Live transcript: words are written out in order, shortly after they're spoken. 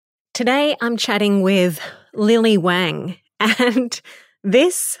Today I'm chatting with Lily Wang, and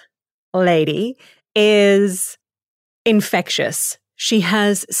this lady is infectious. She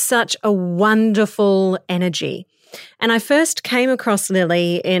has such a wonderful energy. And I first came across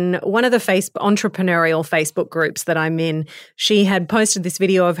Lily in one of the entrepreneurial Facebook groups that I'm in. She had posted this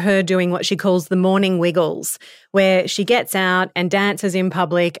video of her doing what she calls the morning wiggles, where she gets out and dances in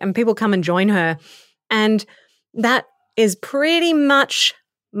public and people come and join her. And that is pretty much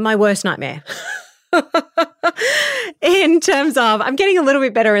my worst nightmare. In terms of, I'm getting a little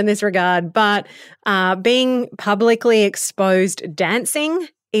bit better in this regard, but being publicly exposed dancing,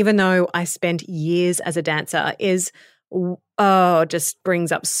 even though I spent years as a dancer, just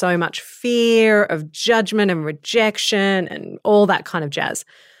brings up so much fear of judgment and rejection and all that kind of jazz.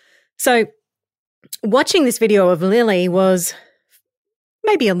 So watching this video of Lily was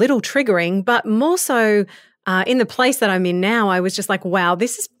maybe a little triggering, but more so in the place that I'm in now, I was just like, wow,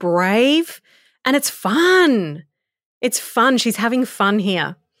 this is brave and it's fun. It's fun. She's having fun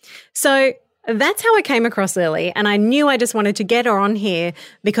here. So that's how I came across Lily, and I knew I just wanted to get her on here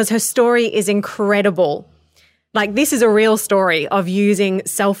because her story is incredible. Like, this is a real story of using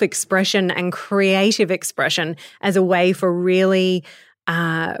self-expression and creative expression as a way for really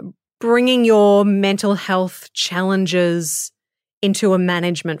bringing your mental health challenges into a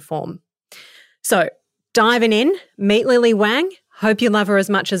management form. So diving in, meet Lily Wang. Hope you love her as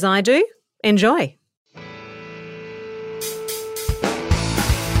much as I do. Enjoy.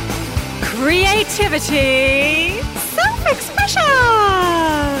 Creativity, self-expression,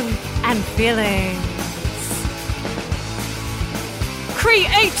 and feelings.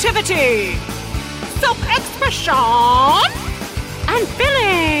 Creativity, self-expression, and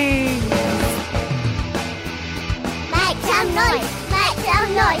feelings. Make some noise, make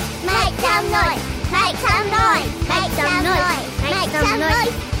some noise, make some noise, make some noise, make some noise, make some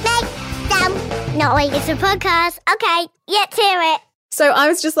noise, make some noise. It's a podcast. Okay, let's hear it. So I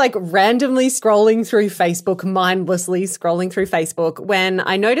was just like randomly scrolling through Facebook, mindlessly scrolling through Facebook, when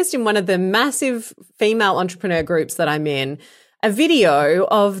I noticed in one of the massive female entrepreneur groups that I'm in, a video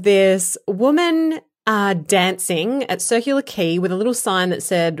of this woman dancing at Circular Quay with a little sign that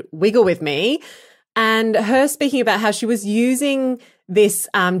said, "Wiggle with me," and her speaking about how she was using this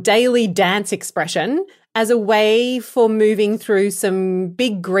daily dance expression as a way for moving through some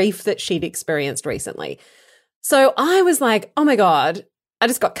big grief that she'd experienced recently. So I was like, oh my God, I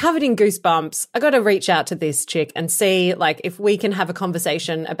just got covered in goosebumps. I got to reach out to this chick and see like if we can have a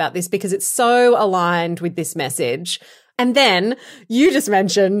conversation about this because it's so aligned with this message. And then you just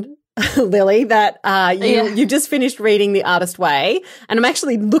mentioned, Lily, that you just finished reading The Artist Way, and I'm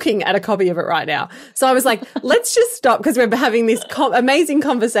actually looking at a copy of it right now. So I was like, let's just stop because we're having this amazing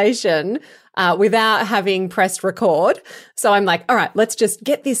conversation without having pressed record. So I'm like, all right, let's just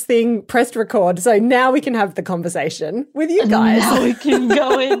get this thing pressed record. So now we can have the conversation with you guys. Now we can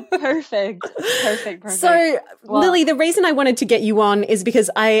go in. Perfect. So Lily, the reason I wanted to get you on is because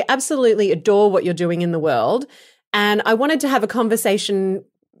I absolutely adore what you're doing in the world. And I wanted to have a conversation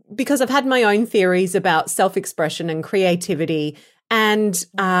because I've had my own theories about self-expression and creativity and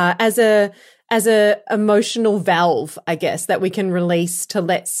as a emotional valve, I guess, that we can release to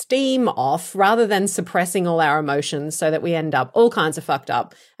let steam off rather than suppressing all our emotions so that we end up all kinds of fucked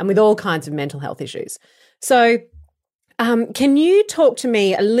up and with all kinds of mental health issues. So can you talk to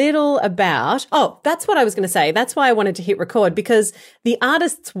me a little about, that's what I was going to say. That's why I wanted to hit record, because The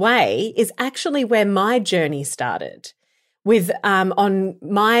Artist's Way is actually where my journey started with on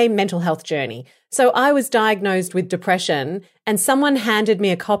my mental health journey. So I was diagnosed with depression and someone handed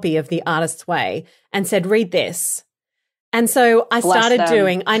me a copy of The Artist's Way and said, read this. And so I started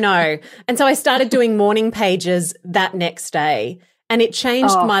doing morning pages that next day, and it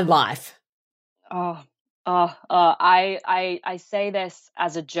changed my life. I say this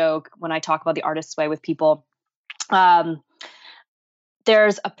as a joke when I talk about The Artist's Way with people. There's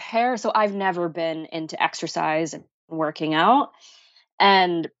a pair. So I've never been into exercise and working out,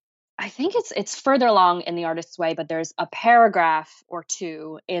 and I think it's further along in The Artist's Way, but there's a paragraph or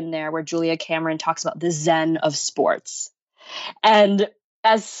two in there where Julia Cameron talks about the zen of sports. And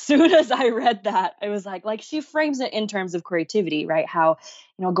as soon as I read that, I was like she frames it in terms of creativity, right? How,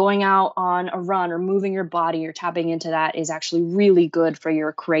 going out on a run or moving your body or tapping into that is actually really good for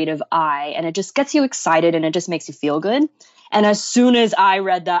your creative eye. And it just gets you excited and it just makes you feel good. And as soon as I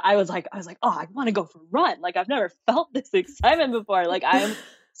read that, I was like, oh, I want to go for a run. Like, I've never felt this excitement before. Like, I'm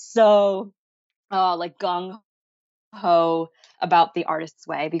so gung about the Artist's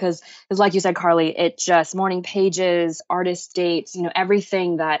Way because like you said, Carly, it just morning pages, artist dates,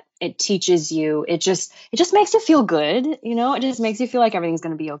 everything that it teaches you, it just makes you feel good. It just makes you feel like everything's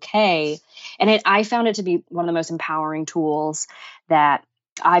going to be okay. And I found it to be one of the most empowering tools that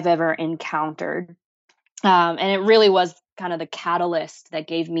I've ever encountered. And it really was kind of the catalyst that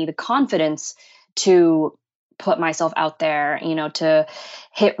gave me the confidence to put myself out there, to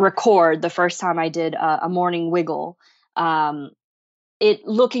hit record the first time I did a morning wiggle.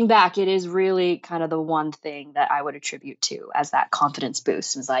 Looking back, it is really kind of the one thing that I would attribute to as that confidence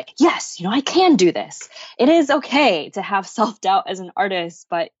boost. It's like, yes, I can do this. It is okay to have self-doubt as an artist,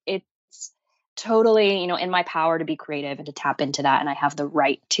 but it's totally, in my power to be creative and to tap into that. And I have the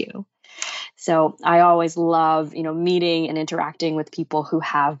right to. So I always love, meeting and interacting with people who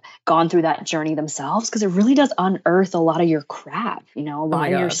have gone through that journey themselves, because it really does unearth a lot of your crap, a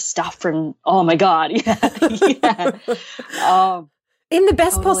lot of your stuff from, oh my God. Yeah. Yeah. In the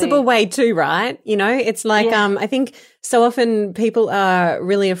best possible way too, right? It's like, I think so often people are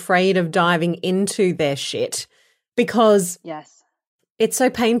really afraid of diving into their shit because it's so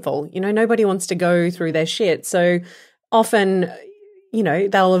painful. Nobody wants to go through their shit. So often,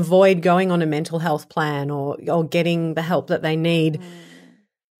 they'll avoid going on a mental health plan or getting the help that they need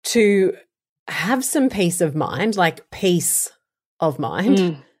to have some peace of mind, like peace of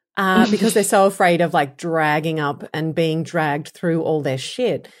mind. Because they're so afraid of like dragging up and being dragged through all their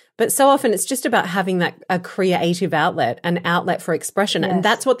shit. But so often it's just about having a creative outlet, an outlet for expression. Yes. And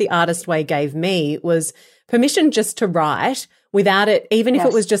that's what the Artist Way gave me, was permission just to write without it, even if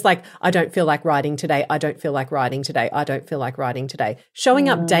it was just like, I don't feel like writing today. I don't feel like writing today. I don't feel like writing today. Showing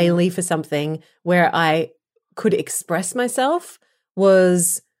up daily for something where I could express myself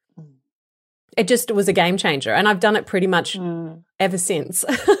was... It just was a game changer, and I've done it pretty much ever since.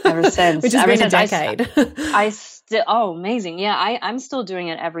 Ever since. Which has been a decade. I still, amazing. Yeah, I'm still doing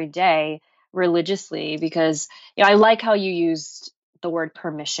it every day religiously because I like how you used the word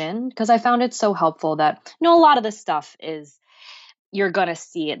permission, because I found it so helpful that, a lot of this stuff is, you're going to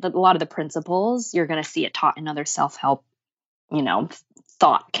see it, a lot of the principles, you're going to see it taught in other self-help,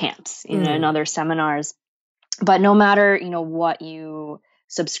 thought camps, in other seminars. But no matter, what you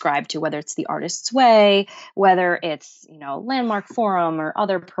subscribe to, whether it's the Artist's Way, whether it's, Landmark Forum or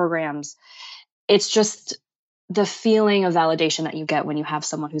other programs, it's just the feeling of validation that you get when you have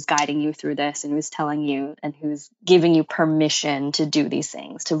someone who's guiding you through this and who's telling you and who's giving you permission to do these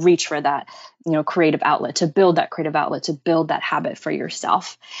things, to reach for that, creative outlet, to build that creative outlet, to build that habit for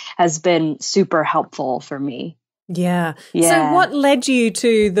yourself, has been super helpful for me. Yeah. So what led you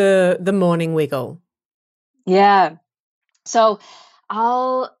to the morning wiggle? Yeah. So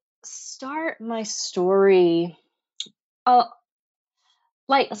I'll start my story.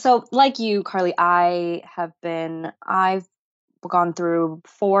 Like you, Carly, I've gone through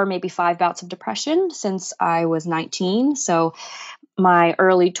 4, maybe 5 bouts of depression since I was 19. So my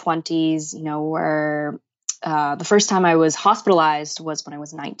early 20s, were the first time I was hospitalized was when I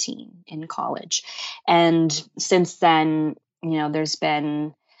was 19 in college. And since then, there's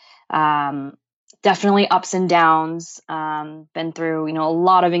been definitely ups and downs, been through, a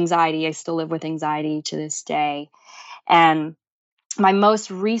lot of anxiety. I still live with anxiety to this day. And my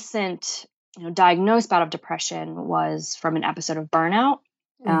most recent, diagnosed bout of depression was from an episode of burnout.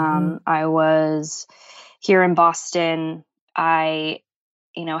 I was here in Boston. I,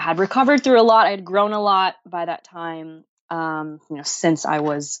 had recovered through a lot. I had grown a lot by that time, since I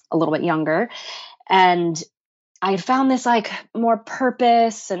was a little bit younger. And I had found this like more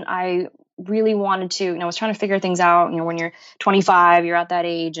purpose, and I really wanted to, I was trying to figure things out. When you're 25, you're at that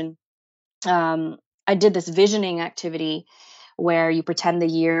age. And I did this visioning activity where you pretend the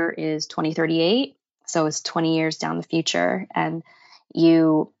year is 2038. So it's 20 years down the future. And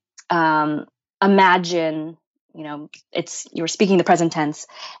you imagine, you're speaking the present tense,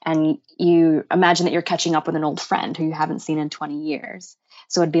 and you imagine that you're catching up with an old friend who you haven't seen in 20 years.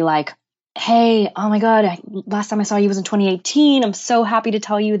 So it'd be like, hey, oh my God, last time I saw you was in 2018. I'm so happy to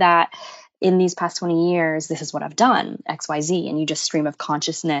tell you that in these past 20 years, this is what I've done, X, Y, Z. And you just stream of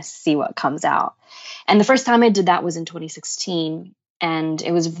consciousness, see what comes out. And the first time I did that was in 2016. And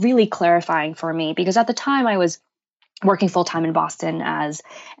it was really clarifying for me because at the time I was working full-time in Boston as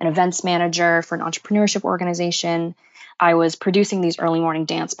an events manager for an entrepreneurship organization. I was producing these early morning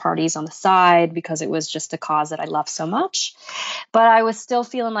dance parties on the side because it was just a cause that I love so much. But I was still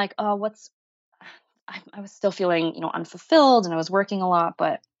feeling like, I was still feeling, unfulfilled, and I was working a lot,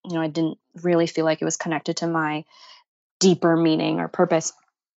 but, I didn't really feel like it was connected to my deeper meaning or purpose.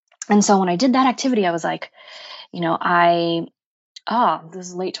 And so when I did that activity, I was like, I This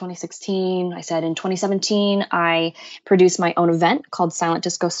is late 2016. I said in 2017, I produced my own event called Silent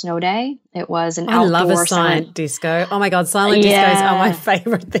Disco Snow Day. It was an I love a outdoor silent disco. Oh my God, silent discos are my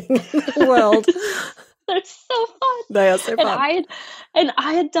favorite thing in the world. They're so fun. They are so fun.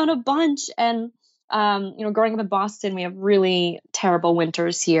 I had done a bunch, and growing up in Boston, we have really terrible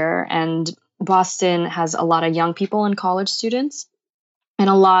winters here, and Boston has a lot of young people and college students, and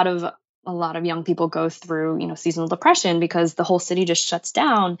a lot of young people go through, seasonal depression because the whole city just shuts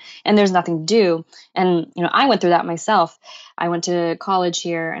down and there's nothing to do. And, I went through that myself. I went to college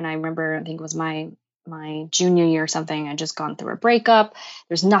here, and I remember, I think it was my junior year or something, I just gone through a breakup.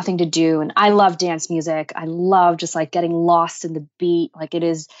 There's nothing to do. And I love dance music. I love just like getting lost in the beat. Like, it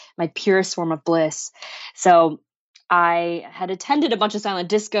is my purest form of bliss. So I had attended a bunch of silent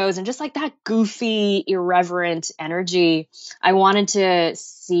discos, and just like that goofy, irreverent energy, I wanted to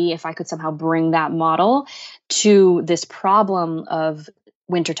see if I could somehow bring that model to this problem of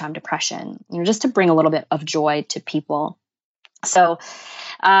wintertime depression, just to bring a little bit of joy to people. So,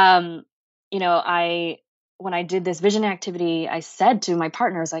 when I did this vision activity, I said to my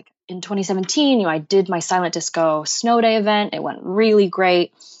partners, like, in 2017, I did my silent disco snow day event. It went really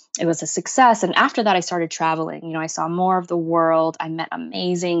great. It was a success. And after that, I started traveling. I saw more of the world. I met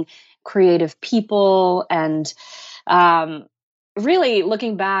amazing, creative people. And really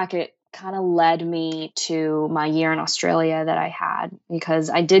looking back, it kind of led me to my year in Australia that I had, because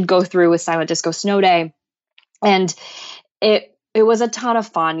I did go through with Silent Disco Snow Day. And it was a ton of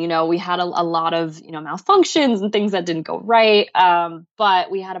fun. We had a lot of, malfunctions and things that didn't go right. But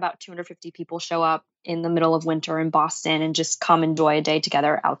we had about 250 people show up in the middle of winter in Boston and just come enjoy a day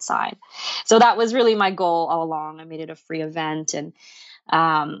together outside. So that was really my goal all along. I made it a free event, and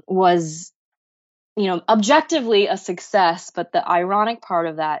was, objectively a success. But the ironic part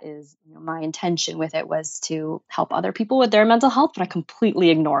of that is, my intention with it was to help other people with their mental health, but I completely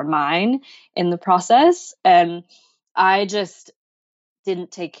ignored mine in the process. And I just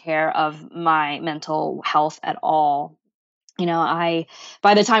didn't take care of my mental health at all. By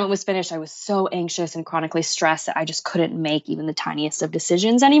the time it was finished, I was so anxious and chronically stressed that I just couldn't make even the tiniest of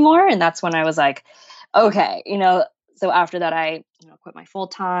decisions anymore. And that's when I was like, okay, so after that, I, quit my full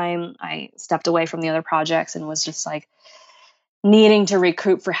time. I stepped away from the other projects and was just like needing to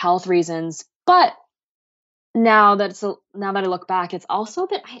recoup for health reasons. But now that I look back, it's also a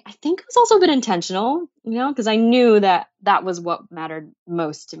bit, I think it was also a bit intentional, because I knew that was what mattered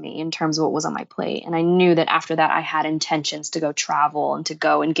most to me in terms of what was on my plate. And I knew that after that, I had intentions to go travel and to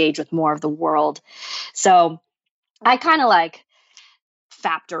go engage with more of the world. So I kind of like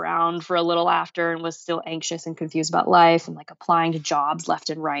fapped around for a little after, and was still anxious and confused about life, and like applying to jobs left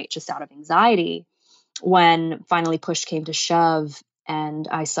and right just out of anxiety, when finally push came to shove. And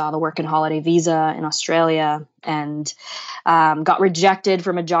I saw the work and holiday visa in Australia, and got rejected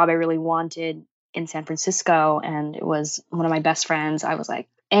from a job I really wanted in San Francisco. And it was one of my best friends. I was like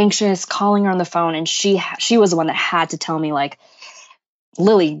anxious, calling her on the phone, and she was the one that had to tell me, like,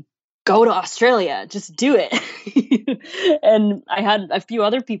 Lily, go to Australia, just do it. And I had a few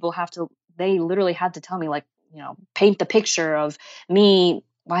other people they literally had to tell me, like, paint the picture of me.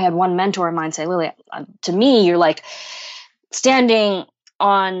 I had one mentor of mine say, Lily, to me, you're like standing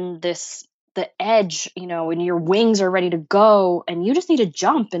on the edge, and your wings are ready to go, and you just need to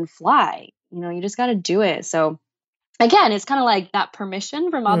jump and fly. You just got to do it. So again, it's kind of like that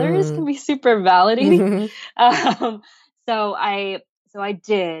permission from others can be super validating. So I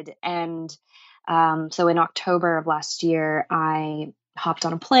did. And so in October of last year, I hopped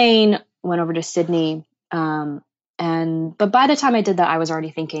on a plane, went over to Sydney. But by the time I did that, I was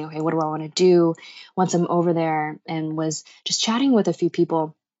already thinking, okay, what do I want to do once I'm over there? And was just chatting with a few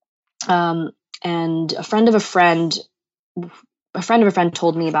people. And a friend of a friend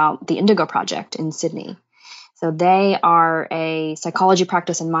told me about the Indigo Project in Sydney. So they are a psychology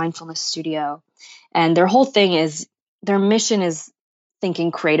practice and mindfulness studio. And their whole thing is, their mission is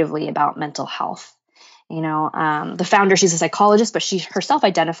thinking creatively about mental health. The founder, she's a psychologist, but she herself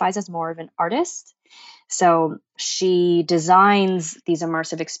identifies as more of an artist. So she designs these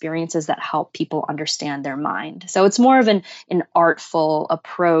immersive experiences that help people understand their mind. So it's more of an artful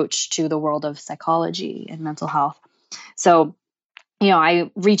approach to the world of psychology and mental health. So,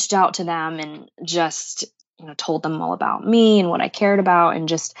 I reached out to them and just, told them all about me and what I cared about, and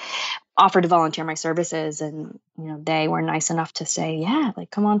just offered to volunteer my services. And, they were nice enough to say, yeah,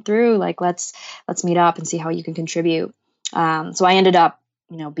 like, come on through, like, let's meet up and see how you can contribute. So I ended up,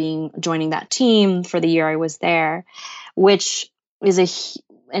 joining that team for the year I was there, which is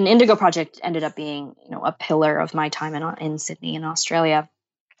an Indigo Project ended up being, a pillar of my time in Sydney in Australia,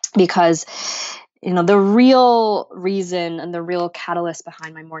 because the real reason and the real catalyst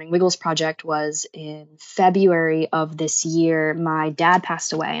behind my Morning Wiggles project was in February of this year. My dad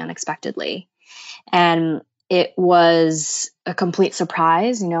passed away unexpectedly, and it was a complete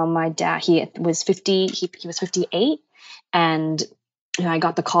surprise. My dad, he was 50, he was 58, and I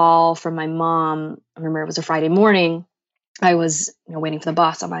got the call from my mom. I remember it was a Friday morning. I was waiting for the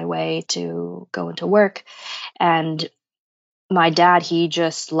bus on my way to go into work, and my dad, he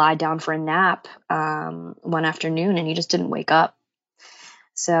just lied down for a nap one afternoon, and he just didn't wake up.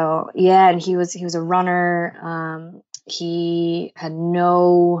 So yeah, and he was a runner. He had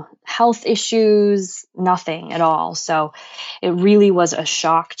no health issues, nothing at all. So it really was a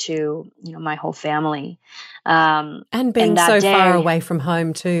shock to my whole family. And being so far away from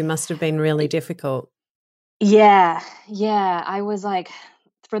home too must have been really difficult. Yeah. I was like,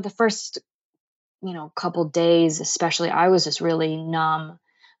 for the first couple days, especially, I was just really numb,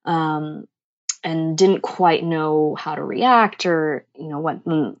 and didn't quite know how to react or, what.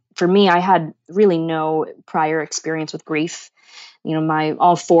 For me, I had really no prior experience with grief.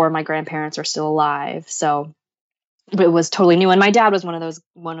 All four of my grandparents are still alive, so it was totally new. And my dad was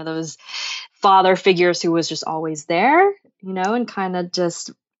one of those father figures who was just always there, and kind of just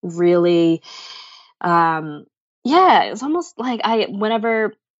really, it was almost like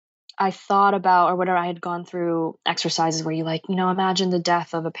whenever I thought about, or whenever I had gone through exercises where you imagine the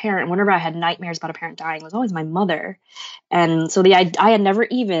death of a parent, whenever I had nightmares about a parent dying, it was always my mother. And so I had never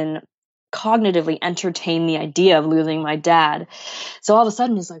even cognitively entertained the idea of losing my dad. So all of a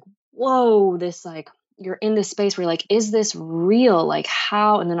sudden it's like, whoa, this you're in this space where you're like, is this real? Like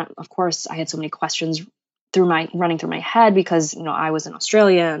how? And then of course I had so many questions running through my head because, I was in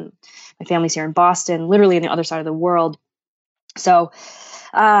Australia and my family's here in Boston, literally on the other side of the world. So,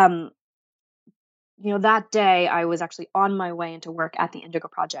 that day I was actually on my way into work at the Indigo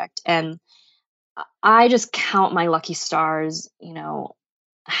Project, and I just count my lucky stars,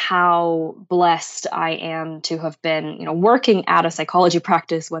 how blessed I am to have been, working at a psychology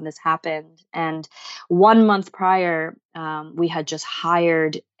practice when this happened. And 1 month prior, we had just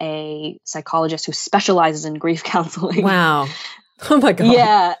hired a psychologist who specializes in grief counseling. Wow. Oh my God.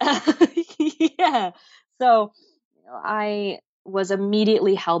 Yeah. Yeah. So I was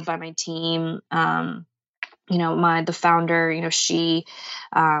immediately held by my team. The founder, she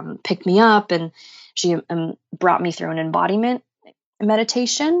picked me up and she brought me through an embodiment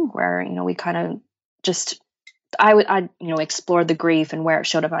meditation where, we kind of just, I explored the grief and where it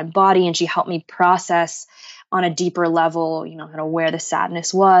showed up in my body. And she helped me process on a deeper level, kind of where the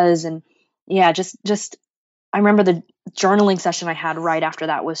sadness was. And yeah, just, I remember the journaling session I had right after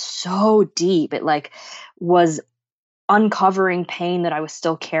that was so deep. It was uncovering pain that I was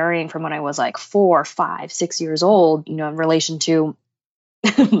still carrying from when I was 4, 5, 6 years old, in relation to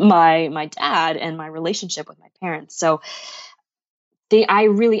my dad and my relationship with my parents. So I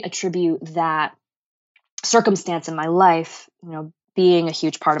really attribute that circumstance in my life, being a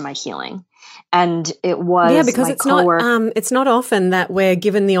huge part of my healing. And it was because it's not often that we're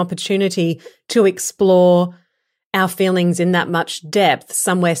given the opportunity to explore our feelings in that much depth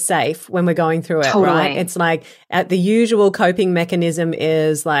somewhere safe when we're going through it, totally. Right? It's the usual coping mechanism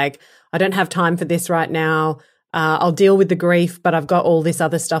is I don't have time for this right now. I'll deal with the grief, but I've got all this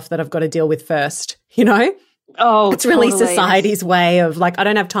other stuff that I've got to deal with first, Oh, it's really society's way of I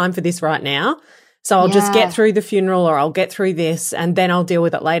don't have time for this right now. So I'll just get through the funeral or I'll get through this and then I'll deal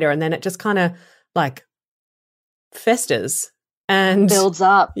with it later. And then it just kind of festers and builds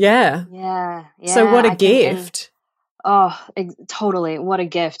up. Yeah. Yeah. So what a gift. Totally. What a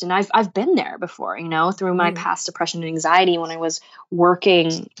gift. And I've been there before, through my past depression and anxiety when I was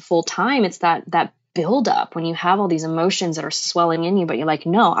working full time. It's that build up when you have all these emotions that are swelling in you, but you're like,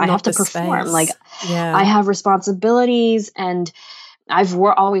 no, I have to perform. I have responsibilities, and I've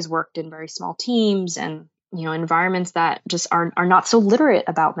always worked in very small teams and, environments that just are not so literate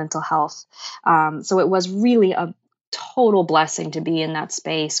about mental health. So it was really a total blessing to be in that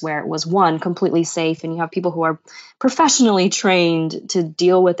space where it was completely safe, and you have people who are professionally trained to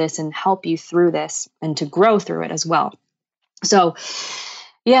deal with this and help you through this and to grow through it as well. So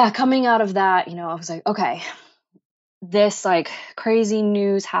yeah, coming out of that, I was like, okay, this crazy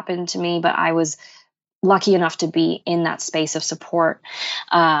news happened to me, but I was lucky enough to be in that space of support.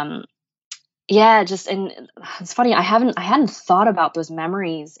 And it's funny, I hadn't thought about those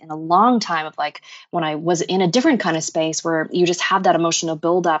memories in a long time of when I was in a different kind of space where you just have that emotional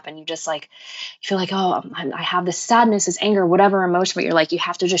buildup and you just you feel oh, I have this sadness, this anger, whatever emotion, but you're you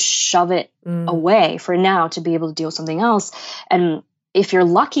have to just shove it away for now to be able to deal with something else. And if you're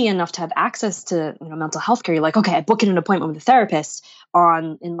lucky enough to have access to mental health care, you're okay, I book in an appointment with a therapist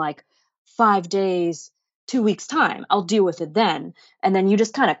in 5 days, 2 weeks time. I'll deal with it then. And then you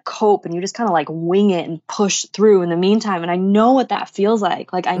just kind of cope and you just kind of like wing it and push through in the meantime. And I know what that feels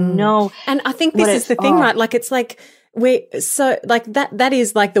like. Like I know. And I think this is the thing, right? Like it's like that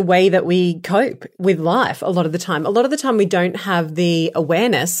is like the way that we cope with life a lot of the time. A lot of the time we don't have the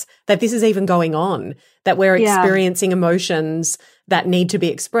awareness that this is even going on, that we're experiencing emotions that need to be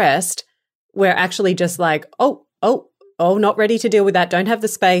expressed. We're actually just like, oh, not ready to deal with that. Don't have the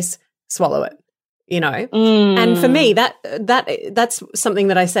space, swallow it, you know? And for me, that's something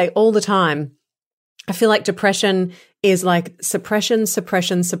that I say all the time. I feel like depression is like suppression.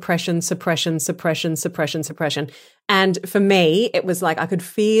 And for me, it was like I could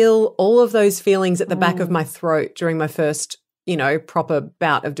feel all of those feelings at the back of my throat during my first, you know, proper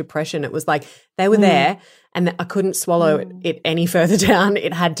bout of depression. It was like they were there and I couldn't swallow it any further down.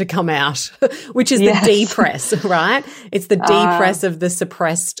 It had to come out, which is the depress, right? It's the depress of the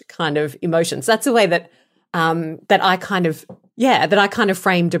suppressed kind of emotions. That's the way that I kind of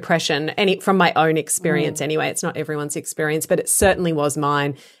frame depression, and from my own experience anyway. It's not everyone's experience, but it certainly was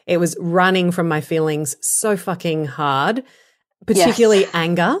mine. It was running from my feelings so fucking hard, particularly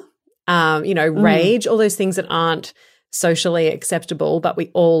anger, rage, all those things that aren't socially acceptable, but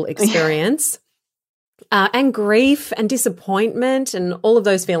we all experience. And grief and disappointment and all of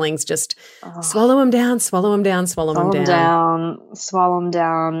those feelings, just swallow them down.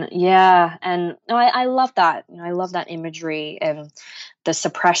 Yeah. And I love that. You know, I love that imagery and the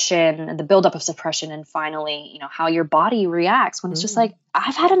suppression and the buildup of suppression. And finally, you know, how your body reacts when it's just like,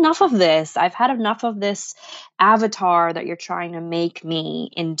 I've had enough of this. I've had enough of this avatar that you're trying to make me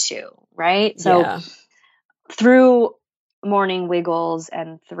into. Right. So through Morning Wiggles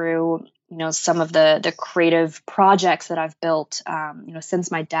and through, you know, some of the creative projects that I've built,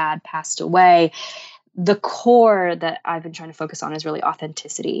 since my dad passed away, the core that I've been trying to focus on is really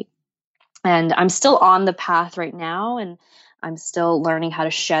authenticity. And I'm still on the path right now, and I'm still learning how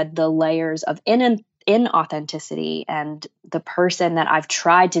to shed the layers of inauthenticity and the person that I've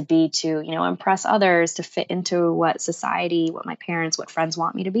tried to be to, you know, impress others, to fit into what society, what my parents, what friends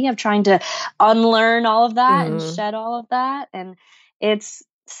want me to be. I'm trying to unlearn all of that and shed all of that. And it's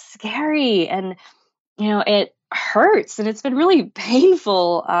scary, and you know, it hurts, and it's been really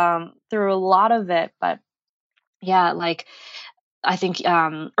painful through a lot of it. But yeah, like I think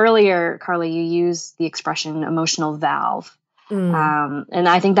earlier, Carly, you used the expression emotional valve, and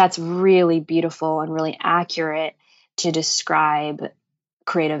I think that's really beautiful and really accurate to describe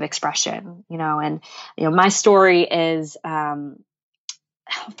creative expression. You know, and you know, my story is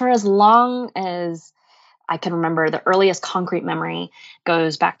for as long as I can remember, the earliest concrete memory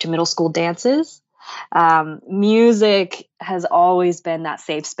goes back to middle school dances. Music has always been that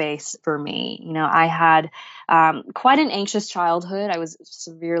safe space for me. You know, I had quite an anxious childhood. I was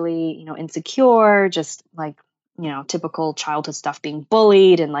severely, you know, insecure, just like, you know, typical childhood stuff, being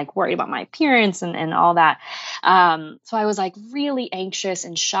bullied and like worried about my appearance and all that. So I was like really anxious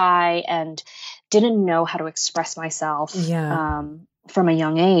and shy and didn't know how to express myself. From a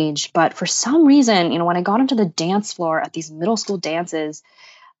young age. But for some reason, you know, when I got onto the dance floor at these middle school dances,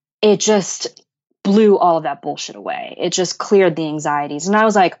 it just blew all of that bullshit away. It just cleared the anxieties. And I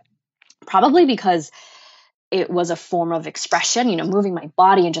was like, probably because it was a form of expression, you know, moving my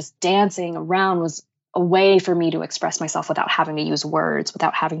body and just dancing around was a way for me to express myself without having to use words,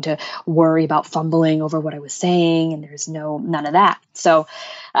 without having to worry about fumbling over what I was saying. And there's none of that. So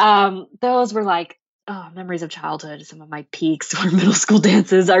those were like, memories of childhood. Some of my peaks were middle school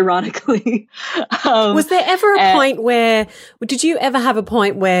dances, ironically. Was there ever a point where, did you ever have a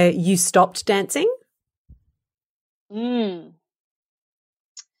point where you stopped dancing? Yeah,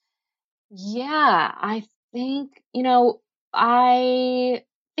 I think, you know,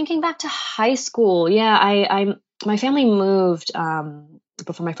 thinking back to high school, my family moved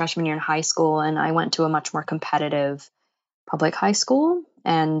before my freshman year in high school, and I went to a much more competitive public high school,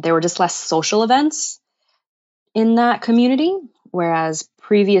 and there were just less social events in that community. Whereas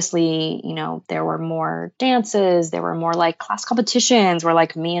previously, you know, there were more dances, there were more like class competitions where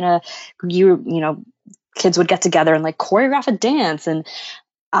like me and kids would get together and like choreograph a dance. And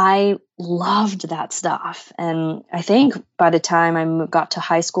I loved that stuff. And I think by the time I got to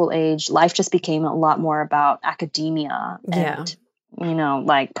high school age, life just became a lot more about academia and, you know,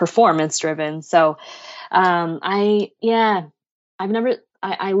 like performance driven. So I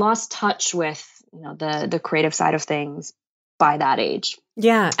lost touch with, you know, the creative side of things by that age.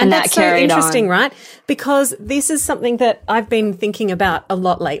 Yeah. And that's so interesting, right? Because this is something that I've been thinking about a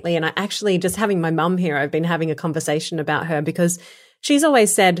lot lately. And I actually, just having my mum here, I've been having a conversation about her because she's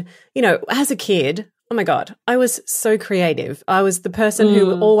always said, you know, as a kid, Oh my God, I was so creative. I was the person who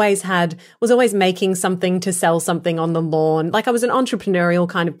was always making something to sell something on the lawn. Like I was an entrepreneurial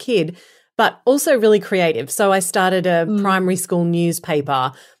kind of kid, but also really creative. So I started a primary school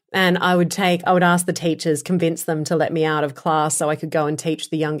newspaper, and I would ask the teachers, convince them to let me out of class so I could go and teach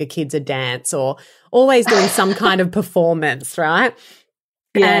the younger kids a dance, or always doing some kind of performance, right?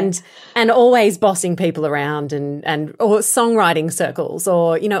 Yeah. And always bossing people around and or songwriting circles,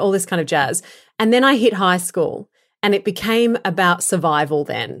 or, you know, all this kind of jazz. And then I hit high school, and it became about survival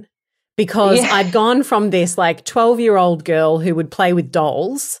then, because I'd gone from this like 12-year-old girl who would play with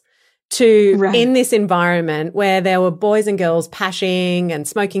dolls to in this environment where there were boys and girls pashing and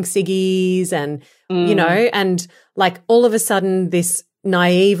smoking ciggies and, you know, and like all of a sudden this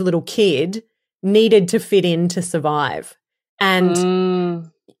naive little kid needed to fit in to survive.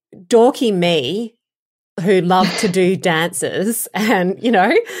 And dorky me, who loved to do dances and, you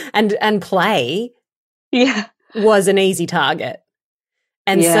know, and play, was an easy target.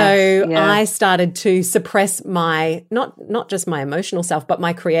 And I started to suppress my, not just my emotional self, but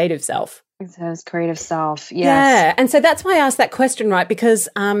my creative self. His creative self, yes. Yeah, and so that's why I asked that question, right? Because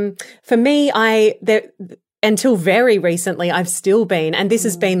for me, until very recently, I've still been, and this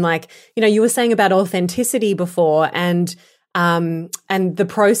has been like, you know, you were saying about authenticity before, and the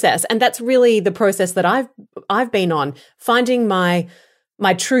process, and that's really the process that I've been on, finding my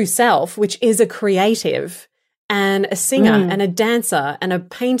true self, which is a creative and a singer and a dancer and a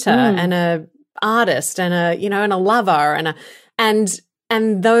painter and a artist and a, you know, and a lover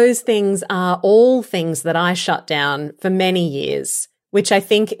and those things are all things that I shut down for many years, which I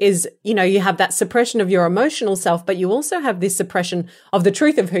think is, you know, you have that suppression of your emotional self, but you also have this suppression of the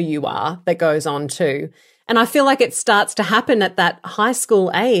truth of who you are that goes on too. And I feel like it starts to happen at that high school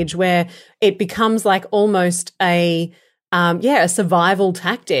age where it becomes like almost a survival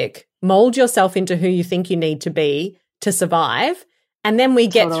tactic. Mold yourself into who you think you need to be to survive. And then we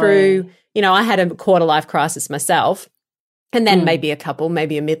get through, you know, I had a quarter life crisis myself, and then maybe a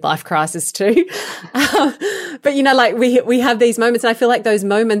midlife crisis too. But, you know, like we have these moments, and I feel like those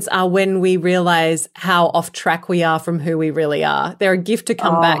moments are when we realize how off track we are from who we really are. They're a gift to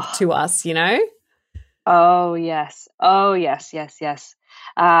come back to us, you know? Oh, yes. Oh, yes, yes, yes.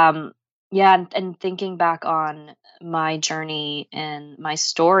 And thinking back on my journey and my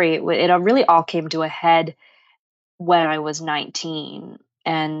story, it really all came to a head when I was 19.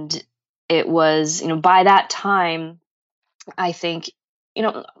 And it was, you know, by that time, I think, you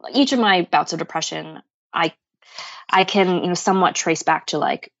know, each of my bouts of depression, I can, you know, somewhat trace back to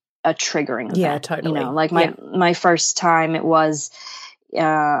like a triggering event. Yeah, totally. You know, like my first time, it was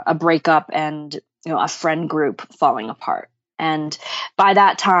a breakup and, you know, a friend group falling apart. And by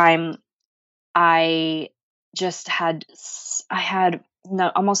that time, I had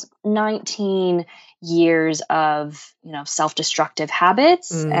almost 19 years of, you know, self-destructive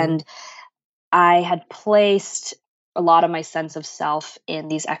habits. And I had placed a lot of my sense of self in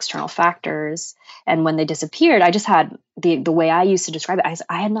these external factors. And when they disappeared, I just had the way I used to describe it,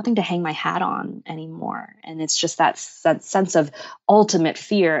 I had nothing to hang my hat on anymore. And it's just that sense of ultimate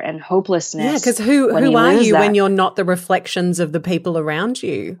fear and hopelessness. Yeah, because who are you when you're not the reflections of the people around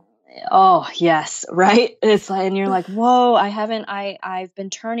you? Oh, yes, right. It's like, and you're like, whoa, I've been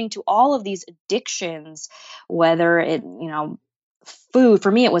turning to all of these addictions, whether it, you know, food. For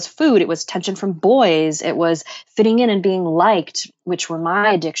me, it was food. It was attention from boys. It was fitting in and being liked, which were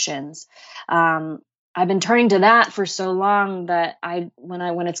my addictions. I've been turning to that for so long that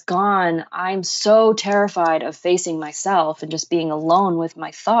when it's gone, I'm so terrified of facing myself and just being alone with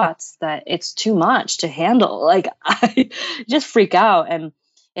my thoughts that it's too much to handle. Like I just freak out, and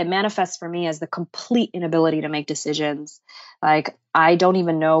it manifests for me as the complete inability to make decisions. Like I don't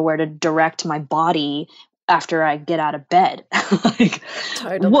even know where to direct my body after I get out of bed. Like,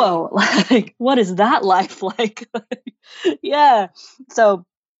 totally. Whoa, like what is that life like? Yeah. So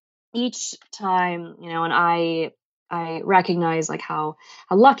each time, you know, and I recognize like how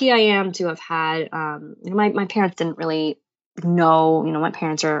lucky I am to have had, you know, my parents didn't really know, you know, my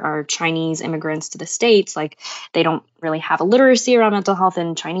parents are Chinese immigrants to the States. Like they don't really have a literacy around mental health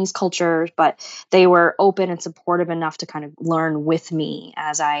in Chinese culture, but they were open and supportive enough to kind of learn with me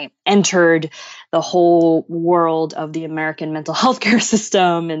as I entered the whole world of the American mental health care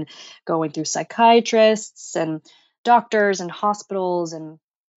system and going through psychiatrists and doctors and hospitals and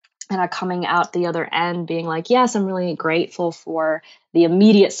coming out the other end being like, yes, I'm really grateful for the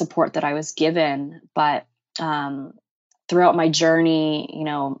immediate support that I was given. But throughout my journey, you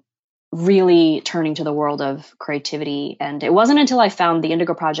know, really turning to the world of creativity. And it wasn't until I found the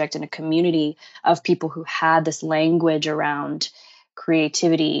Indigo Project in a community of people who had this language around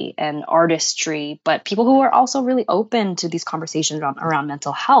creativity and artistry, but people who are also really open to these conversations around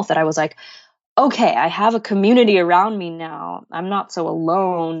mental health, that I was like, okay, I have a community around me now. I'm not so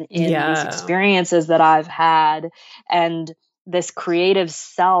alone in these experiences that I've had, and this creative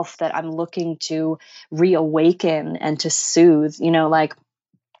self that I'm looking to reawaken and to soothe. Like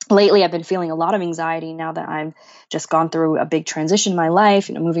lately I've been feeling a lot of anxiety now that I've just gone through a big transition in my life,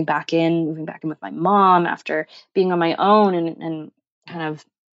 moving back in with my mom after being on my own and kind of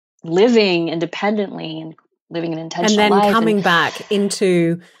living independently and living an intentional life. And then coming back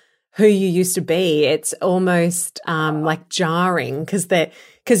into who you used to be, it's almost like jarring because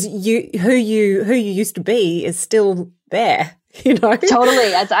who you used to be is still there,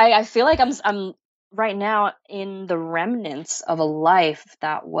 Totally. I feel like I'm right now in the remnants of a life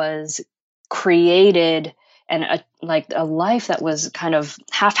that was created, and a life that was kind of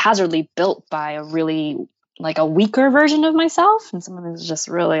haphazardly built by a really like a weaker version of myself, and someone who's just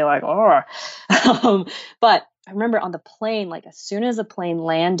really like, oh. But I remember on the plane, like as soon as the plane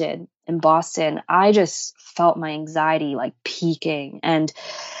landed in Boston, I just felt my anxiety like peaking. And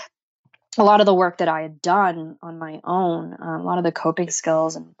a lot of the work that I had done on my own, a lot of the coping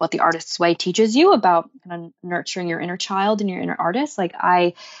skills and what the Artist's Way teaches you about kind of nurturing your inner child and your inner artist. Like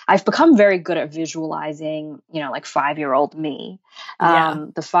I've become very good at visualizing, like 5-year-old me,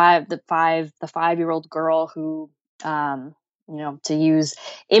 the 5-year-old girl who, to use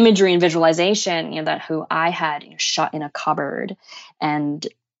imagery and visualization, that who I had shut in a cupboard and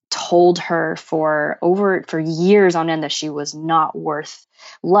told her for years on end that she was not worth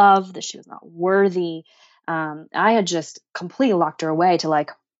love, that she was not worthy. I had just completely locked her away to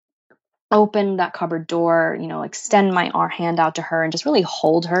like open that cupboard door, extend my hand out to her and just really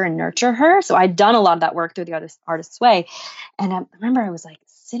hold her and nurture her. So I'd done a lot of that work through the Artist's Way. And I remember I was like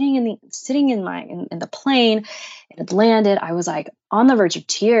sitting in the plane, it had landed. I was like on the verge of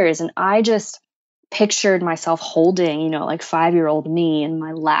tears, and I just pictured myself holding, like 5-year-old me in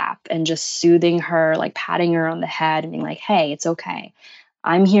my lap and just soothing her, like patting her on the head and being like, hey, it's okay.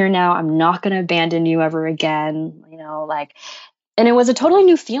 I'm here now. I'm not going to abandon you ever again. And it was a totally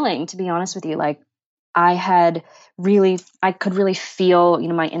new feeling, to be honest with you. Like I could really feel,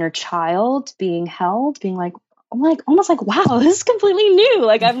 my inner child being held, being like, almost like, wow, this is completely new.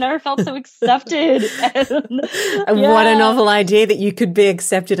 Like I've never felt so accepted. And what a novel idea that you could be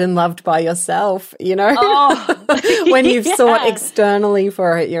accepted and loved by yourself, when you've sought externally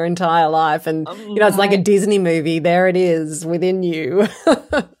for it your entire life. And, it's like a Disney movie. There it is within you.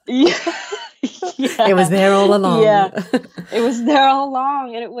 Yeah. It was there all along. Yeah, it was there all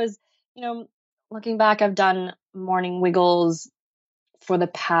along. And it was, looking back, I've done morning wiggles for the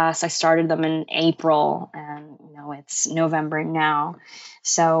past, I started them in April, and, it's November now.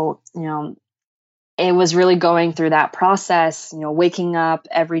 So, it was really going through that process, waking up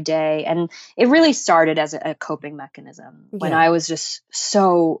every day. And it really started as a coping mechanism when I was just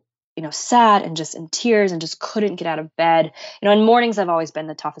so, sad and just in tears and just couldn't get out of bed. And mornings have always been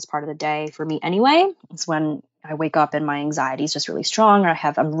the toughest part of the day for me anyway. It's when I wake up and my anxiety is just really strong, or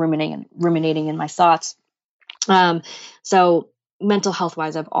I'm ruminating in my thoughts. So mental health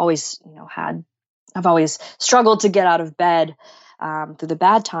wise, I've always struggled to get out of bed through the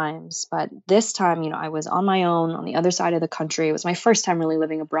bad times. But this time, I was on my own on the other side of the country. It was my first time really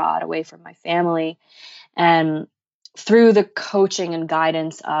living abroad, away from my family. And through the coaching and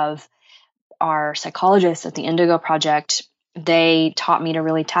guidance of our psychologists at the Indigo Project, they taught me to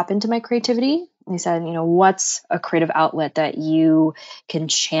really tap into my creativity. They said, what's a creative outlet that you can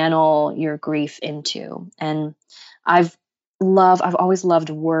channel your grief into? And I've always loved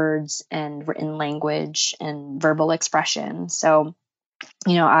words and written language and verbal expression. So,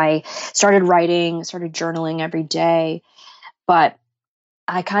 I started writing, started journaling every day, but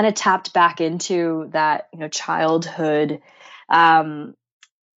I kind of tapped back into that, childhood, not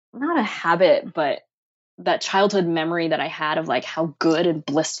a habit, but that childhood memory that I had of like how good and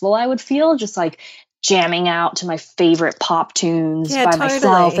blissful I would feel just like jamming out to my favorite pop tunes by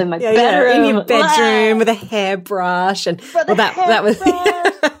myself in my bedroom. In your bedroom with a hairbrush and that was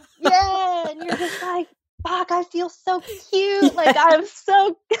and you're just like, fuck, I feel so cute. Like I'm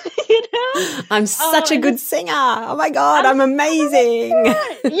so I'm such a good singer. Oh my God, I'm amazing.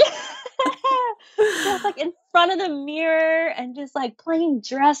 Just like in front of the mirror and just like playing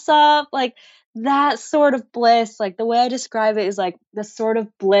dress up, like that sort of bliss. Like the way I describe it is like the sort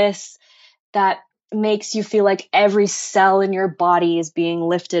of bliss that makes you feel like every cell in your body is being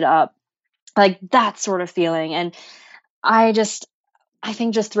lifted up, like that sort of feeling. And I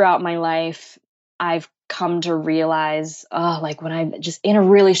think just throughout my life, I've come to realize, oh, like when I'm just in a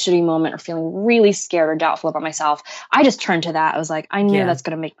really shitty moment or feeling really scared or doubtful about myself, I just turned to that. I was like, I know that's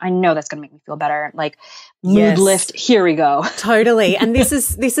going to make me feel better. Like mood lift, here we go. Totally. And this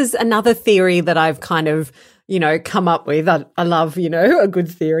is another theory that I've kind of, come up with. I love, a good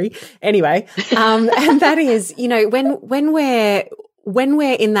theory. Anyway, and that is, when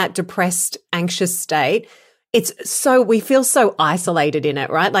we're in that depressed, anxious state, we feel so isolated in it,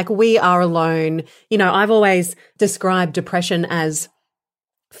 right? Like we are alone. I've always described depression as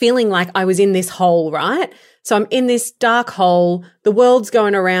feeling like I was in this hole, right? So I'm in this dark hole. The world's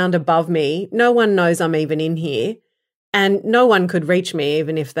going around above me. No one knows I'm even in here, and no one could reach me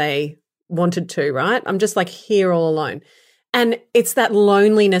even if they wanted to, right? I'm just like here all alone. And it's that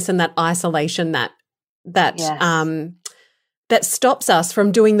loneliness and that isolation that stops us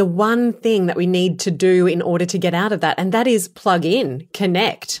from doing the one thing that we need to do in order to get out of that. And that is plug in,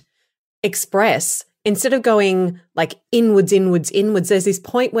 connect, express. Instead of going like inwards, there's this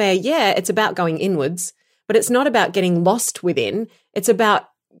point where, it's about going inwards, but it's not about getting lost within. It's about,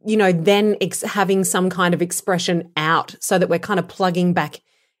 then having some kind of expression out so that we're kind of plugging back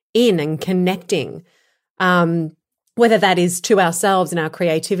in and connecting. Whether that is to ourselves and our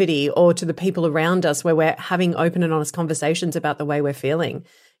creativity or to the people around us, where we're having open and honest conversations about the way we're feeling,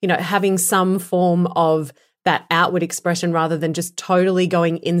 having some form of that outward expression rather than just totally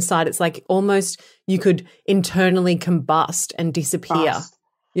going inside. It's like almost you could internally combust and disappear,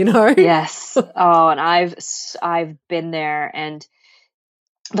 Yes. Oh, and I've been there, and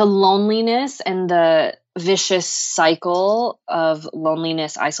the loneliness and the vicious cycle of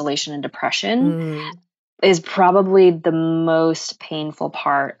loneliness, isolation, and depression is probably the most painful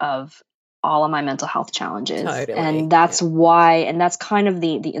part of all of my mental health challenges. Totally. And that's why, and that's kind of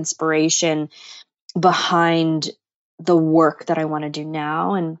the inspiration behind the work that I want to do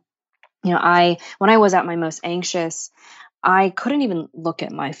now. And, when I was at my most anxious, I couldn't even look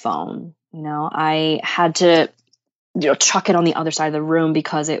at my phone. I had to, chuck it on the other side of the room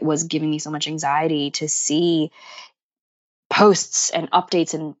because it was giving me so much anxiety to see posts and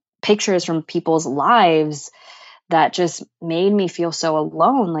updates and pictures from people's lives that just made me feel so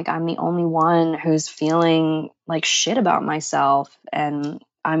alone. Like I'm the only one who's feeling like shit about myself, and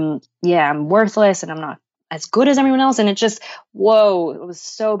I'm worthless and I'm not as good as everyone else. And it just, it was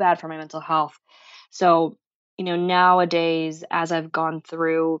so bad for my mental health. So, nowadays, as I've gone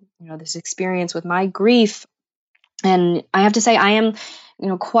through, this experience with my grief, and I have to say I am,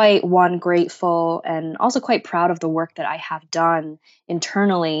 quite grateful and also quite proud of the work that I have done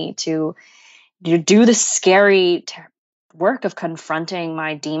internally to do the scary work of confronting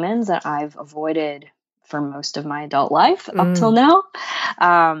my demons that I've avoided for most of my adult life up till now,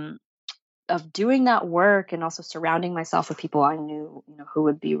 of doing that work and also surrounding myself with people I knew, who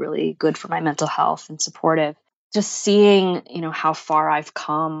would be really good for my mental health and supportive. Just seeing, how far I've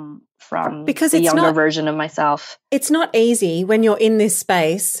come from the younger version of myself. It's not easy when you're in this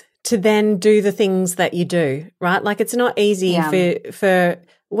space to then do the things that you do, right? Like it's not easy for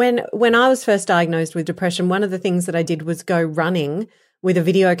when I was first diagnosed with depression, one of the things that I did was go running with a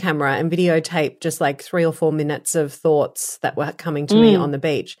video camera and videotape just like 3 or 4 minutes of thoughts that were coming to me on the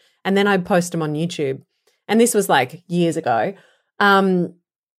beach. And then I'd post them on YouTube. And this was like years ago. And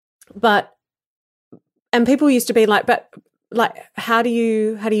people used to be like, but like, how do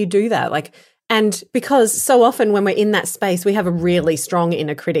you do that? Like, and because so often when we're in that space, we have a really strong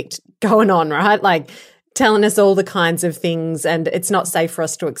inner critic going on, right? Like telling us all the kinds of things, and it's not safe for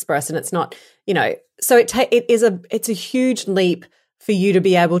us to express, and it's not, so it's a huge leap for you to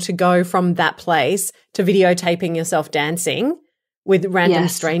be able to go from that place to videotaping yourself dancing with random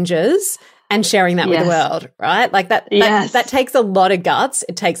strangers and sharing that with the world, right? Like that takes a lot of guts.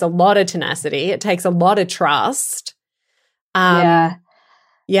 It takes a lot of tenacity. It takes a lot of trust.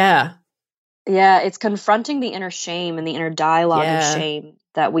 Yeah. It's confronting the inner shame and the inner dialogue of shame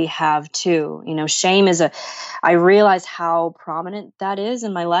that we have too. Shame is I realize how prominent that is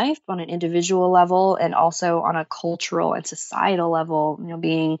in my life on an individual level and also on a cultural and societal level,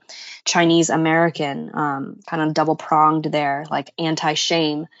 being Chinese American, kind of double pronged there, like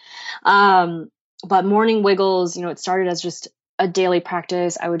anti-shame. But morning wiggles, it started as just a daily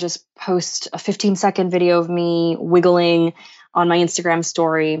practice. I would just post a 15-second video of me wiggling on my Instagram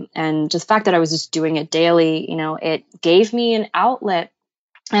story. And just the fact that I was just doing it daily, it gave me an outlet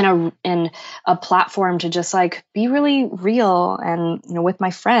and a platform to just like be really real and, with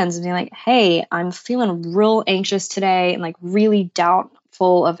my friends and be like, hey, I'm feeling real anxious today and like really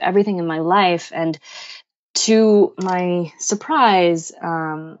doubtful of everything in my life. And to my surprise,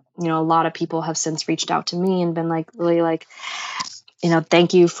 a lot of people have since reached out to me and been like, really like,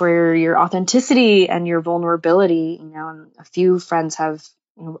 thank you for your authenticity and your vulnerability. And a few friends have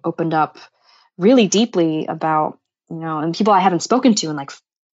opened up really deeply about, and people I haven't spoken to in like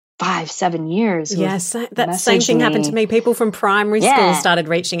 5-7 years. Yes, that same thing happened to me. People from primary school started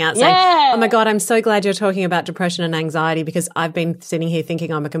reaching out saying, oh my God, I'm so glad you're talking about depression and anxiety, because I've been sitting here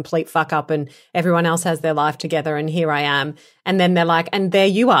thinking I'm a complete fuck up and everyone else has their life together and here I am. And then they're like, and there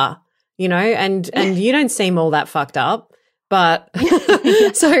you are, and you don't seem all that fucked up. But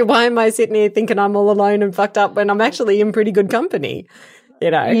so why am I sitting here thinking I'm all alone and fucked up when I'm actually in pretty good company?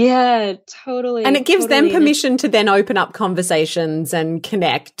 Yeah, totally. And it gives them permission to then open up conversations and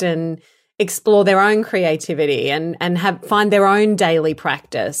connect and explore their own creativity and find their own daily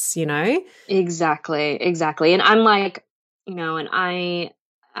practice, Exactly. And I'm like, and I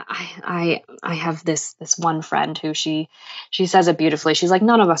have this one friend who she says it beautifully. She's like,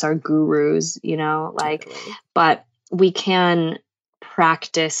 none of us are gurus, but we can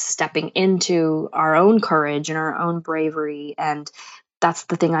practice stepping into our own courage and our own bravery. And that's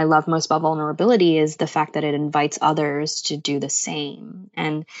the thing I love most about vulnerability, is the fact that it invites others to do the same.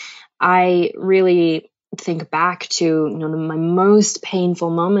 And I really think back to, my most painful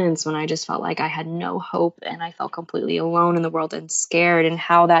moments when I just felt like I had no hope and I felt completely alone in the world and scared, and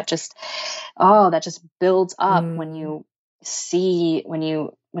how that just builds up when you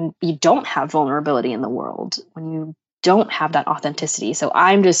don't have vulnerability in the world, when you don't have that authenticity. So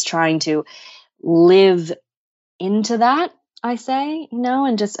I'm just trying to live into that, I say,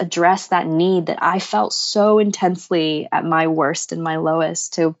 and just address that need that I felt so intensely at my worst and my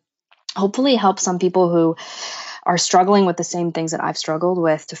lowest, to hopefully help some people who are struggling with the same things that I've struggled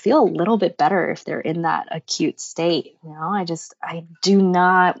with to feel a little bit better if they're in that acute state. I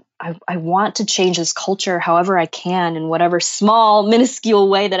want to change this culture however I can, in whatever small, minuscule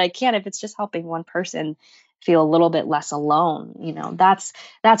way that I can. If it's just helping one person feel a little bit less alone, that's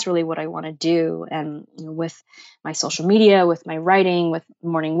really what I want to do. And with my social media, with my writing, with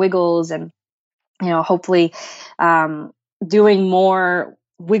Morning Wiggles, and hopefully doing more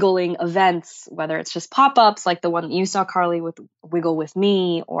wiggling events, whether it's just pop-ups like the one that you saw, Carly, with Wiggle With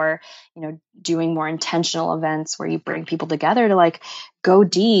Me, or doing more intentional events where you bring people together to like go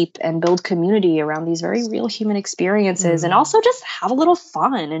deep and build community around these very real human experiences, and also just have a little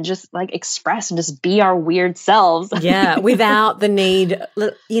fun and just like express and just be our weird selves. Yeah, without the need,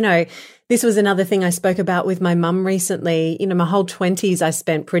 this was another thing I spoke about with my mum recently. My whole 20s I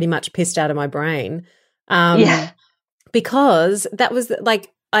spent pretty much pissed out of my brain. Because that was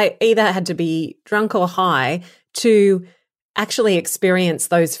like, I either had to be drunk or high to actually experience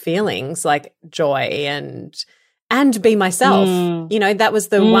those feelings like joy and be myself. That was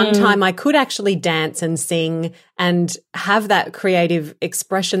the one time I could actually dance and sing and have that creative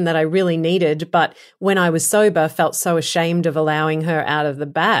expression that I really needed. But when I was sober, felt so ashamed of allowing her out of the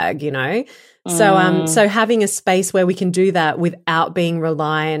bag, So having a space where we can do that without being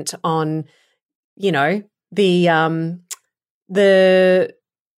reliant on, the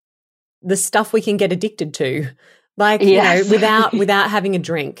stuff we can get addicted to, like, without having a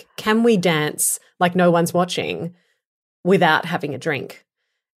drink. Can we dance like no one's watching without having a drink?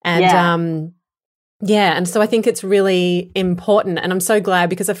 And and so I think it's really important, and I'm so glad,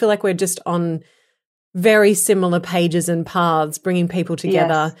 because I feel like we're just on very similar pages and paths, bringing people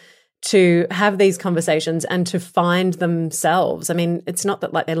together to have these conversations and to find themselves. I mean, it's not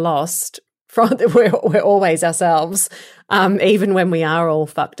that like they're lost. We're always ourselves, even when we are all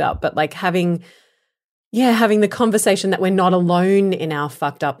fucked up. But like having the conversation that we're not alone in our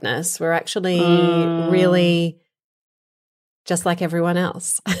fucked upness. We're actually really just like everyone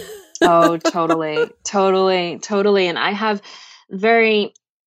else. Oh, totally. And I have very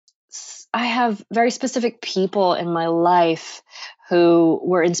specific people in my life who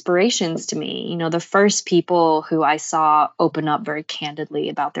were inspirations to me. The first people who I saw open up very candidly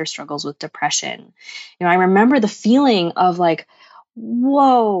about their struggles with depression. I remember the feeling of like,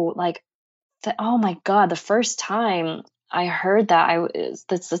 whoa, like, oh my God, the first time I heard that,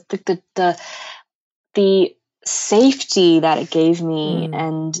 the safety that it gave me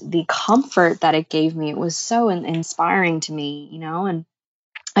and the comfort that it gave me, it was so inspiring to me, and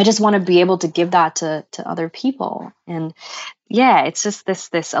I just want to be able to give that to other people. And it's just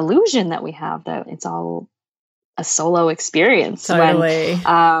this illusion that we have that it's all a solo experience. Totally.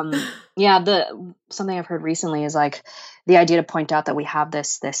 Something I've heard recently is like the idea to point out that we have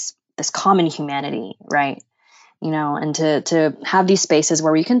this common humanity, right? And to have these spaces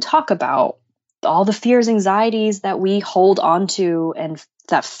where we can talk about all the fears, anxieties that we hold onto and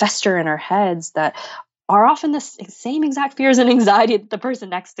that fester in our heads that are often the same exact fears and anxiety that the person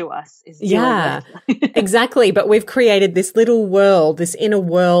next to us is dealing with. Exactly. But we've created this little world, this inner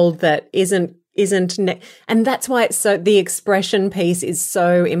world that isn't, and that's why the expression piece is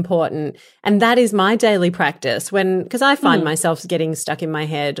so important. And that is my daily practice because I find myself getting stuck in my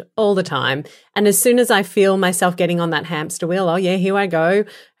head all the time. And as soon as I feel myself getting on that hamster wheel, oh yeah, here I go,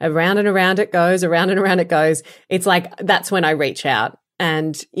 around and around it goes, around and around it goes. It's like, that's when I reach out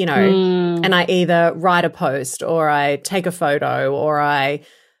and, and I either write a post or I take a photo or I,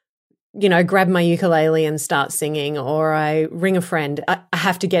 grab my ukulele and start singing or I ring a friend. I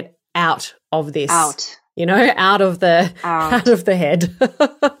have to get out of this, out of the head,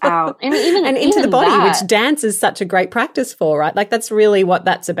 out, and into even the body, that. which dance is such a great practice for, right? Like that's really what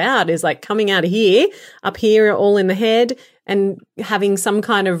that's about, is like coming out of here, up here, all in the head, and having some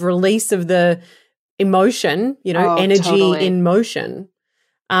kind of release of the emotion, energy totally. in motion.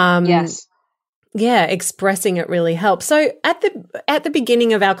 Yes. Yeah, expressing it really helps. So at the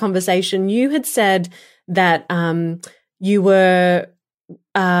beginning of our conversation, you had said that you were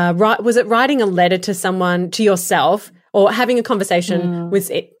was it writing a letter to someone, to yourself, or having a conversation with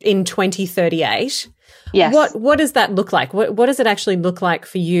it in 2038? Yes. What does that look like? What does it actually look like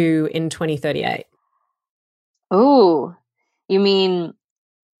for you in 2038? Oh, you mean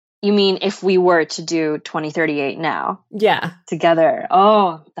if we were to do 2038 now? Yeah. Together.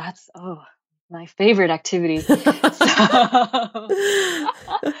 Oh, that's my favorite activity.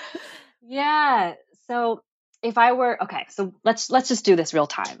 Yeah. So if I were, okay, so let's just do this real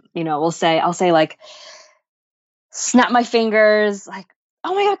time. I'll say like, snap my fingers, like,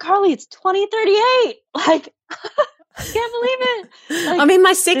 oh my God, Carly, it's 2038. Like, I can't believe it. Like, I'm in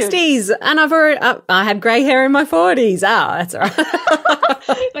my 60s and I had gray hair in my 40s. That's all right.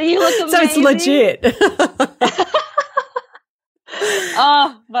 But you look amazing. So it's legit.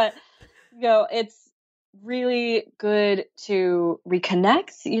 But it's really good to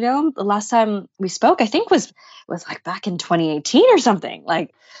reconnect. The last time we spoke, I think was like back in 2018 or something.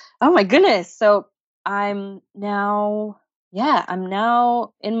 Like, oh my goodness. So I'm now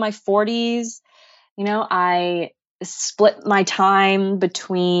in my 40s. I split my time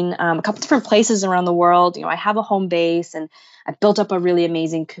between a couple different places around the world. I have a home base and I've built up a really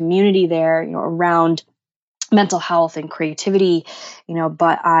amazing community there, around mental health and creativity,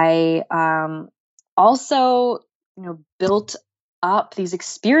 but I also, built up these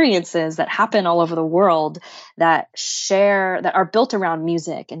experiences that happen all over the world that are built around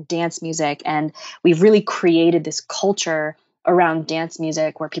music and dance music. And we've really created this culture around dance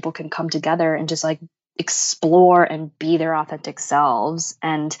music where people can come together and just like explore and be their authentic selves.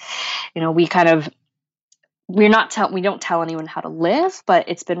 And, we don't tell anyone how to live, but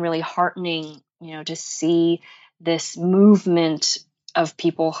it's been really heartening, to see this movement of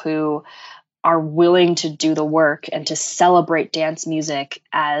people who are willing to do the work and to celebrate dance music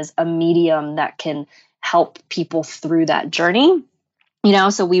as a medium that can help people through that journey.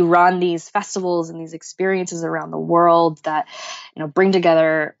 So we run these festivals and these experiences around the world that, bring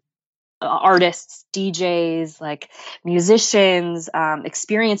together artists, DJs, like musicians,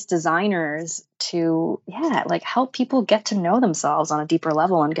 experienced designers to, help people get to know themselves on a deeper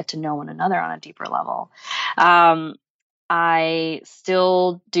level and get to know one another on a deeper level. I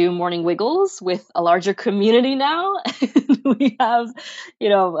still do morning wiggles with a larger community now. We have,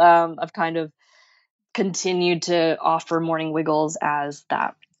 I've kind of continued to offer morning wiggles as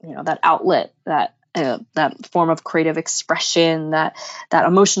that, that outlet, that form of creative expression, that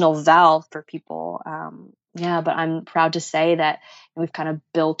emotional valve for people. But I'm proud to say that we've kind of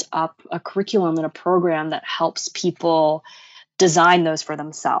built up a curriculum and a program that helps people design those for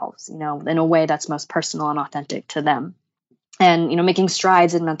themselves, in a way that's most personal and authentic to them. And, making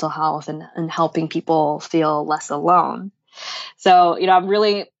strides in mental health and helping people feel less alone. So, I'm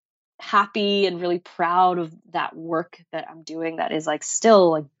really happy and really proud of that work that I'm doing that is like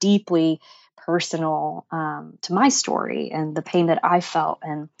still like deeply personal to my story and the pain that I felt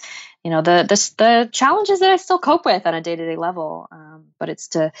and, the challenges that I still cope with on a day-to-day level. But it's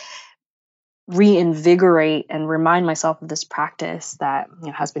to reinvigorate and remind myself of this practice that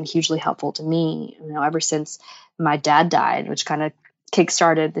has been hugely helpful to me, ever since my dad died, which kind of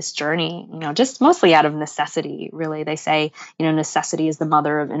kickstarted this journey, just mostly out of necessity. Really, they say, necessity is the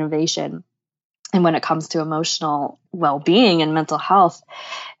mother of innovation. And when it comes to emotional well-being and mental health,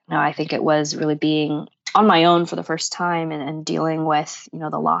 I think it was really being on my own for the first time and dealing with,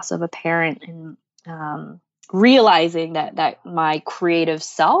 the loss of a parent and realizing that my creative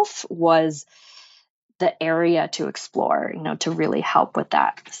self was the area to explore, to really help with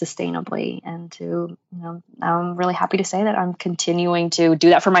that sustainably. And to, I'm really happy to say that I'm continuing to do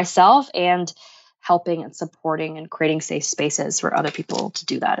that for myself and helping and supporting and creating safe spaces for other people to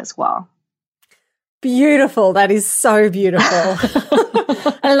do that as well. Beautiful. That is so beautiful.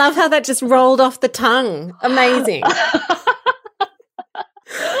 I love how that just rolled off the tongue. Amazing.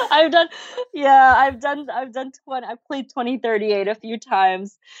 I've done 20, I've played 2038 a few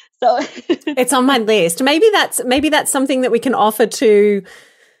times. So it's on my list. Maybe that's something that we can offer to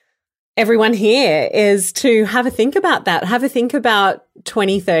everyone here, is to have a think about that. Have a think about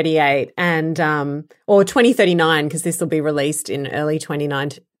 2038 and or 2039, because this will be released in early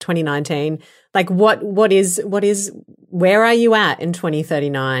 2019. Like what is where are you at in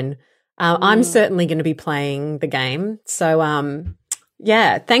 2039? I'm certainly going to be playing the game. So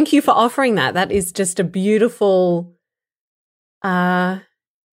yeah, thank you for offering that. That is just a beautiful and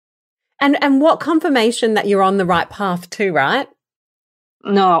what confirmation that you're on the right path too, right?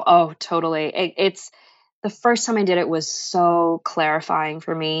 No, oh, totally. It's the first time I did it was so clarifying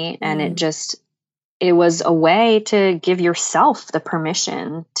for me, and it was a way to give yourself the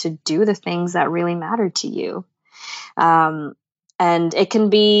permission to do the things that really matter to you. And it can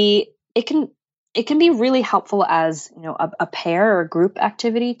be really helpful as, you know, a pair or group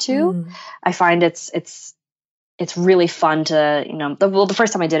activity too. I find it's really fun to, you know, the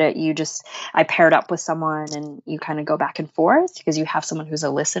first time I did it, I paired up with someone and you kind of go back and forth because you have someone who's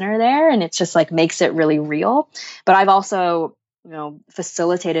a listener there, and it's just like makes it really real. But I've also, you know,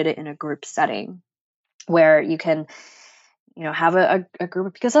 facilitated it in a group setting where you can, you know, have a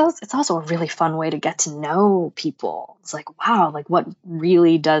group, because it's also a really fun way to get to know people. It's like, wow, like what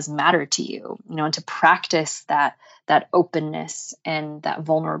really does matter to you, you know, and to practice that openness and that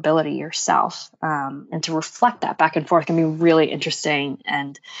vulnerability yourself, and to reflect that back and forth can be really interesting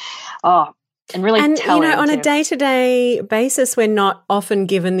and really telling. You know, on too. a day-to-day basis, we're not often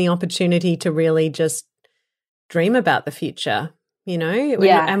given the opportunity to really just dream about the future, you know,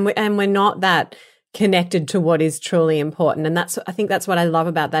 and we're not that connected to what is truly important. And I think that's what I love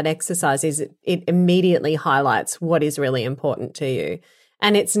about that exercise, is it immediately highlights what is really important to you.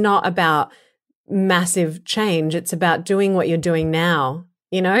 And it's not about massive change. It's about doing what you're doing now,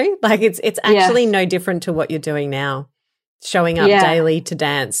 you know, like it's actually no different to what you're doing now. Showing up daily to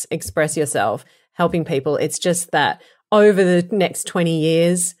dance, express yourself, helping people. It's just that over the next 20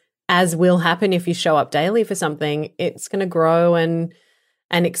 years, as will happen if you show up daily for something, it's going to grow and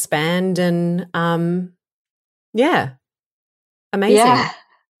expand and amazing.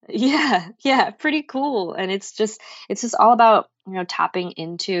 Yeah, pretty cool. And it's just all about, you know, tapping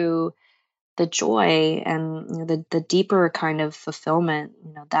into the joy and, you know, the deeper kind of fulfillment,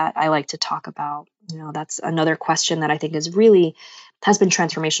 you know, that I like to talk about. You know, that's another question that I think has been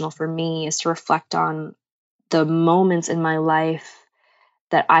transformational for me, is to reflect on the moments in my life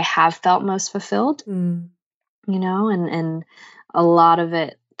that I have felt most fulfilled, you know, and a lot of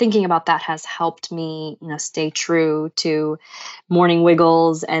it, thinking about that has helped me, you know, stay true to morning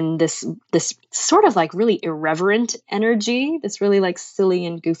wiggles and this sort of like really irreverent energy, this really like silly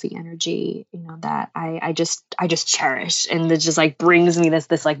and goofy energy, you know, that I just cherish, and it just like brings me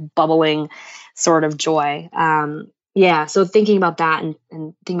this like bubbling sort of joy. So thinking about that and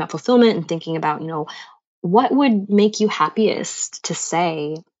thinking about fulfillment and thinking about, you know, what would make you happiest to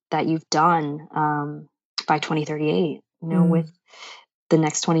say that you've done by 2038, you know, with the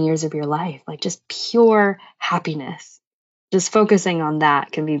next 20 years of your life, like just pure happiness. Just focusing on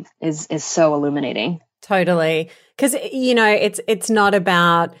that is so illuminating. Totally. Because, you know, it's not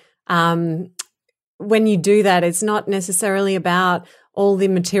about, when you do that, it's not necessarily about all the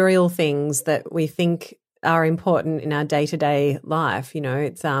material things that we think are important in our day-to-day life. You know,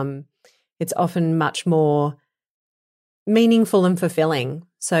 it's often much more meaningful and fulfilling.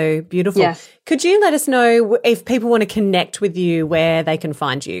 So beautiful. Yes. Could you let us know if people want to connect with you, where they can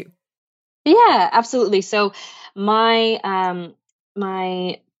find you? Yeah, absolutely. So my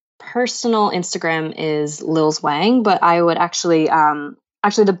personal Instagram is Lils Wang, but I would actually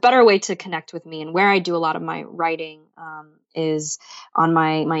the better way to connect with me and where I do a lot of my writing is on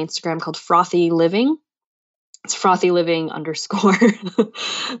my Instagram called Frothy Living. It's FrothyLiving _.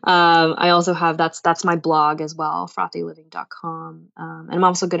 I also have, that's my blog as well, frothyliving.com. And I'm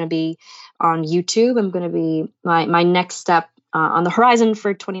also going to be on YouTube. I'm going to be, my next step on the horizon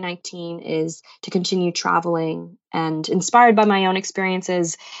for 2019 is to continue traveling, and inspired by my own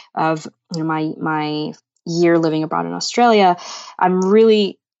experiences of, you know, my year living abroad in Australia. I'm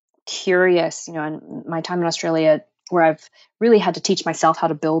really curious, you know, in my time in Australia, where I've really had to teach myself how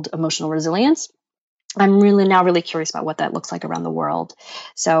to build emotional resilience. I'm really curious about what that looks like around the world.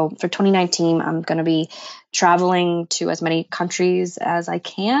 So for 2019, I'm going to be traveling to as many countries as I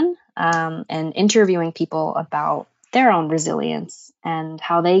can, and interviewing people about their own resilience and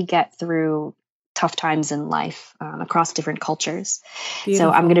how they get through tough times in life across different cultures. Beautiful.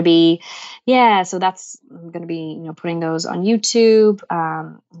 So I'm going to be, I'm going to be, putting those on YouTube,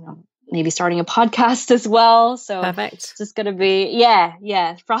 maybe starting a podcast as well. So Perfect. It's just going to be,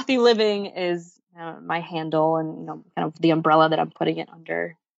 Frothy Living is my handle and, kind of the umbrella that I'm putting it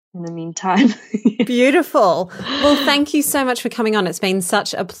under in the meantime. Beautiful. Well, thank you so much for coming on. It's been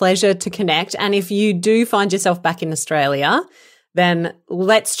such a pleasure to connect. And if you do find yourself back in Australia, then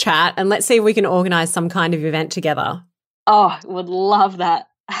let's chat and let's see if we can organize some kind of event together. Oh, would love that.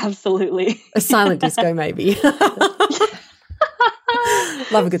 Absolutely. A silent disco, maybe.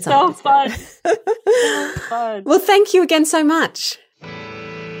 Love a good silent disco. So fun. Well, thank you again so much.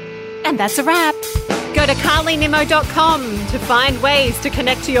 And that's a wrap. Go to carlynimmo.com to find ways to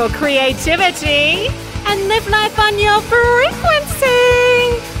connect to your creativity and live life on your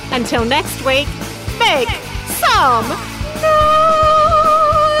frequency. Until next week, make some